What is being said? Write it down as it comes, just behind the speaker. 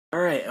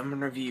Alright, I'm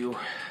gonna review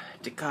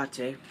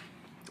Tecate.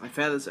 I've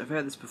had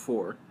this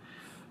before.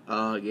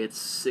 It gets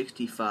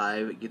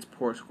 65. It gets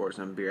poor scores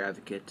on Beer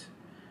Advocate.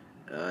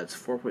 It's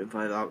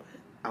 4.5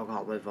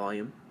 alcohol by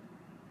volume.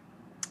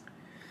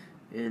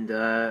 And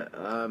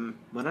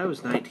when I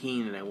was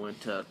 19 and I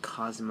went to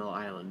Cozumel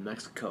Island,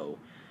 Mexico,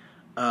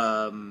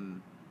 I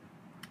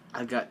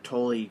got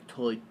totally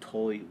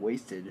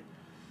wasted.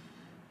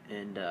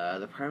 And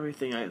the primary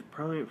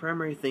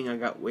thing I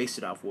got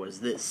wasted off was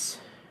this.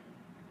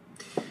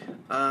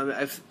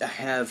 I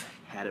have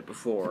had it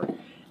before,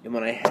 and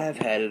when I have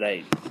had it,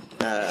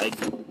 I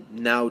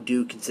now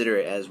do consider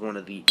it as one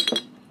of the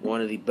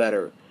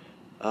better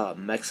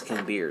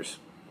Mexican beers.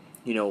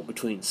 You know,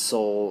 between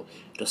Sol,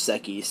 Dos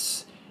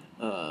Equis,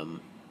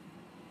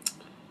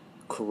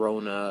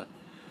 Corona,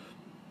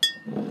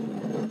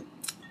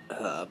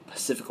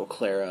 Pacifico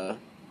Clara.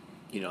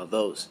 You know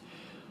those.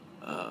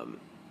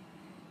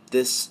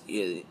 This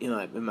is,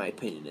 in my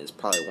opinion, is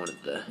probably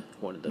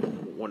one of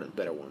the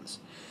better ones.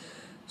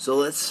 So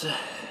let's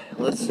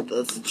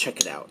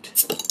check it out.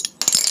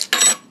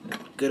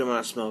 Good amount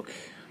of smoke.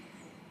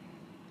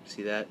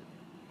 See that?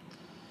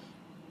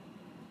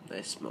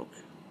 Nice smoke.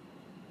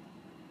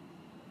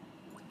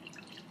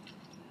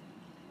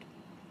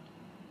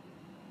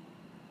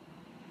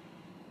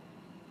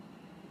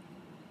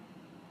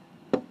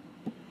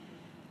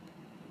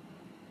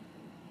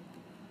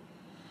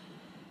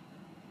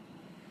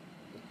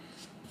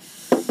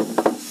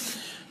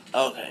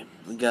 Okay,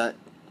 we got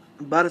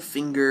about a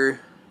finger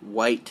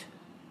white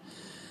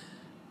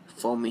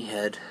foamy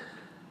head.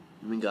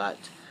 We got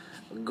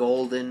a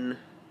golden,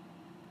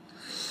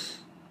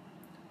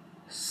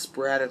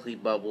 sporadically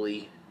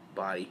bubbly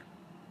body.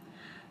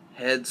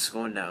 Head's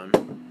going down.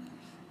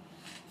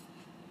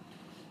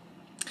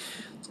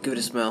 Let's give it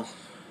a smell.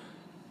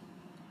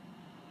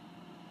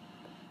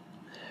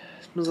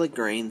 Smells like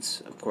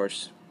grains, of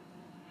course.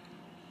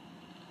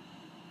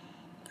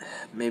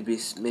 Maybe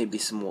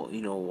some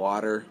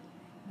water,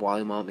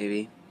 volume malt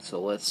maybe.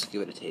 So let's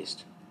give it a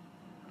taste.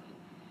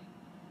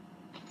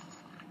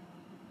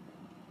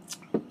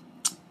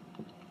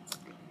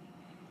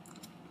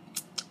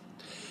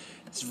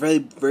 It's very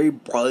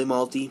barley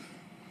malty.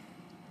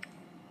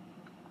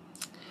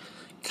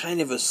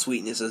 Kind of a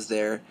sweetness is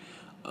there.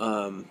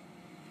 Yeah,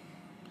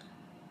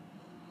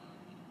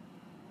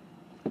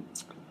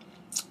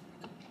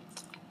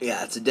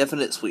 it's a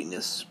definite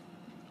sweetness.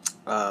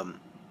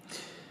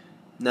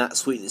 Not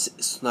sweetness.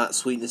 It's not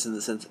sweetness in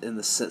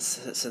the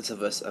sense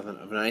of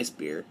an ice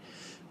beer,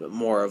 but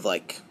more of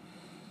like,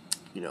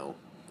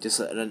 just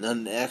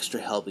an extra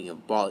helping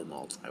of barley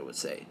malt, I would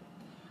say.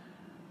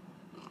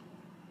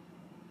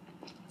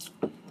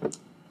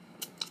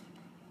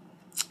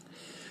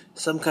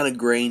 Some kind of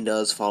grain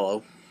does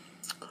follow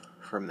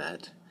from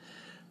that.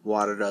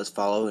 Water does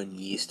follow, and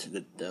yeast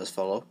does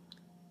follow.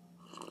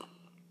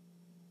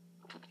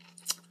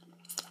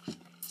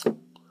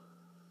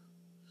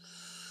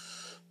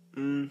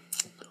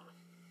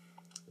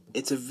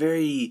 It's a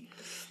very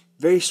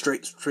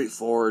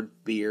straightforward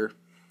beer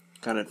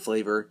kind of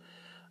flavor.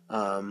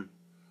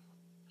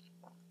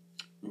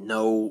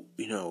 No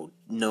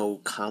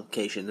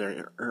complications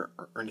or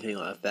anything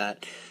like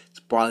that.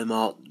 It's barley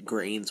malt,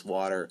 grains,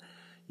 water,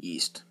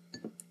 yeast.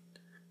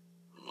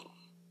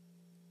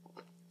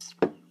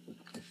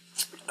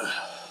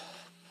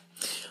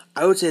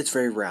 I would say it's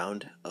very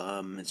round.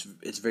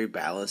 It's very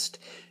balanced.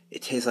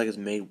 It tastes like it's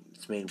made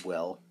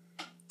well.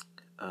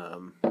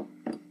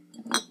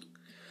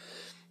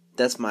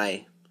 That's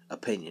my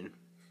opinion.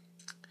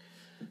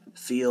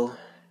 Feel.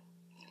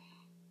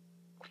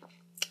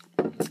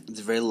 It's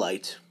very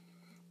light.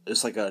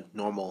 It's like a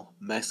normal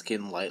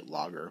Mexican light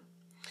lager.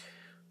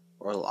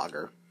 Or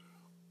lager.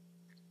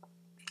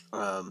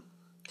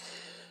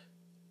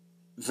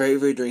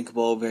 Very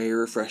drinkable, very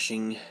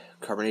refreshing.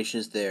 Carbonation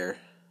is there.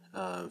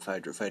 If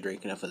I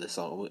drink enough of this,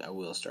 I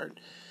will start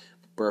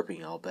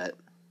burping, I'll bet.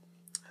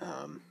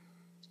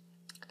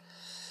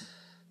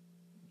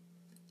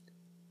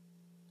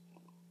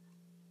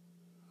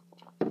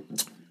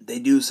 They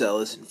do sell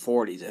this in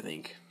 40s, I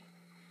think,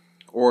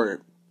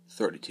 or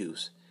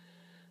 32s.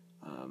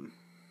 I'm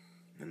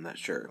not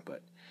sure,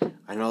 but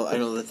I know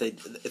that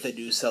if they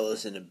do sell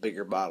this in a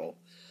bigger bottle.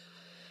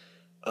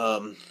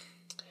 So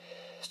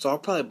I'll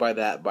probably buy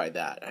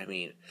that. I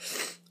mean,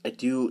 I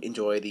do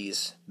enjoy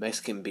these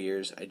Mexican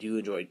beers. I do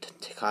enjoy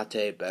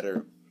Tecate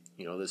better.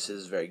 This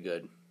is very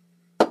good.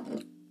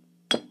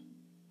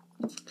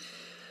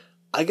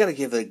 I gotta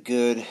give it a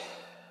good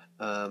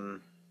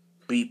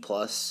B+.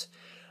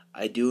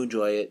 I do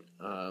enjoy it.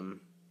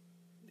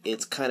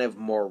 It's kind of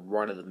more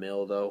run of the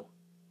mill though.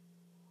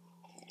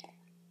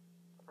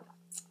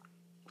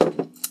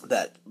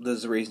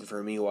 There's a reason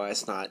for me why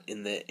it's not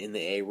in the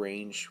A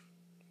range.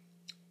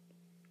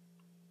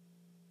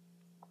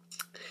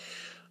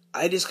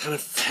 I just kind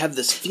of have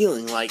this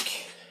feeling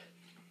like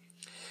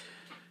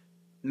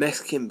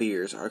Mexican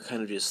beers are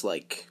kind of just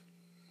like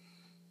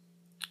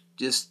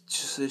just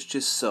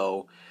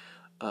so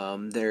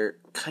they're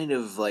kind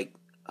of like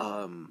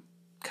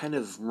kind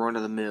of run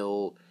of the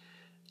mill,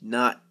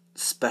 not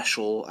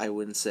special, I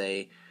wouldn't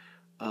say.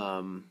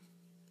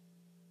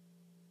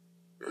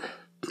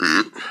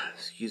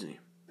 Excuse me.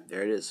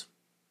 There it is.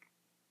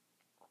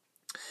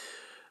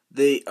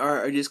 They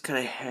are just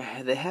kind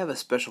of they have a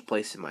special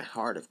place in my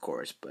heart, of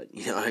course. But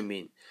I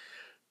mean,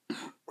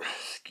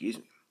 excuse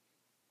me.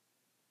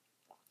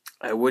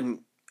 I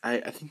wouldn't. I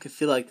think I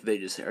feel like they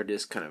just are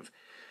just kind of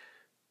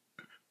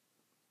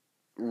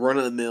run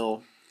of the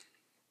mill,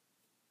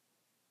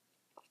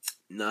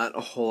 not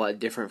a whole lot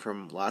different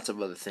from lots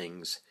of other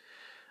things.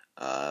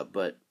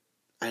 But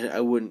I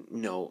wouldn't.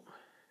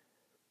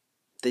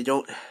 They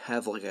don't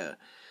have like a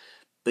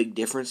big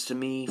difference to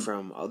me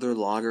from other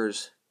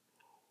lagers.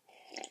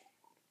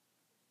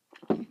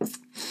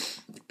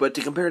 But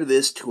to compare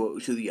this to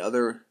the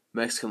other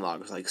Mexican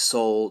lagers like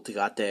Sol,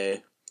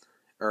 Tecate,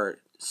 or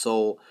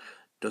Sol,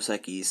 Dos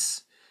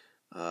Equis,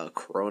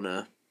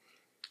 Corona,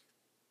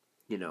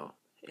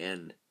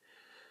 and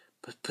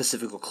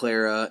Pacifico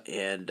Clara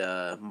and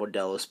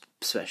Modelo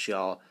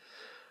Special.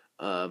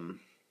 I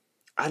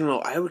don't know.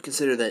 I would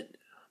consider that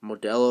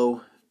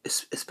Modelo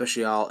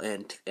Especial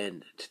and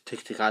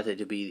Tecate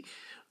to be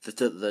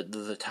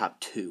the top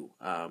two.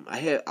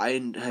 I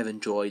have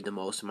enjoyed the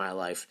most in my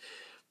life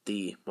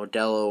the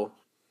Modelo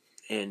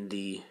and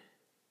the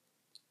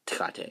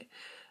Tecate.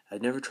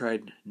 I've never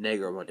tried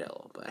Negro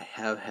Modelo, but I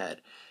have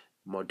had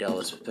Modelo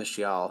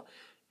Especial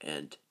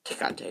and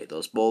Tecate.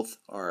 Those both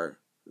are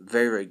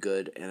very, very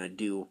good, and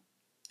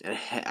I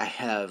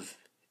have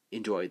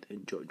enjoyed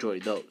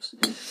those.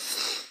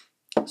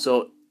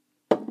 So,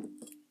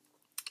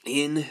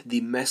 in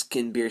the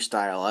Mexican beer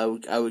style,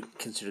 I would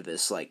consider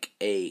this like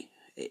A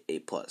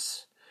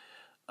plus.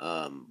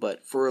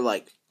 But for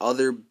like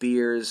other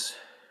beers,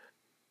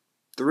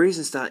 the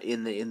reason it's not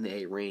in the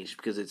A range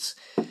because it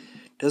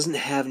doesn't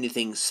have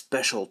anything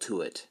special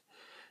to it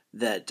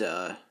that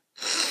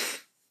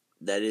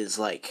is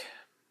like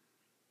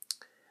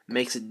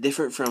makes it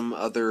different from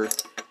other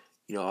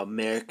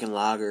American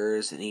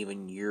lagers and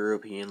even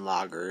European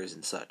lagers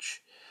and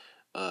such.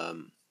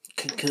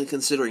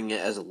 Considering it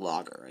as a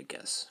lager, I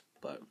guess.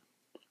 But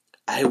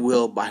I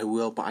will buy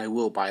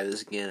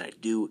this again. I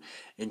do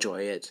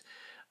enjoy it.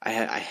 I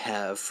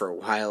have for a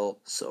while.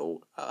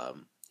 So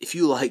if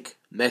you like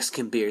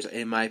Mexican beers,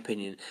 in my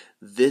opinion,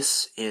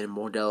 this and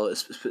Modelo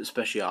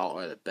Especial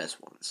are the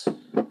best ones.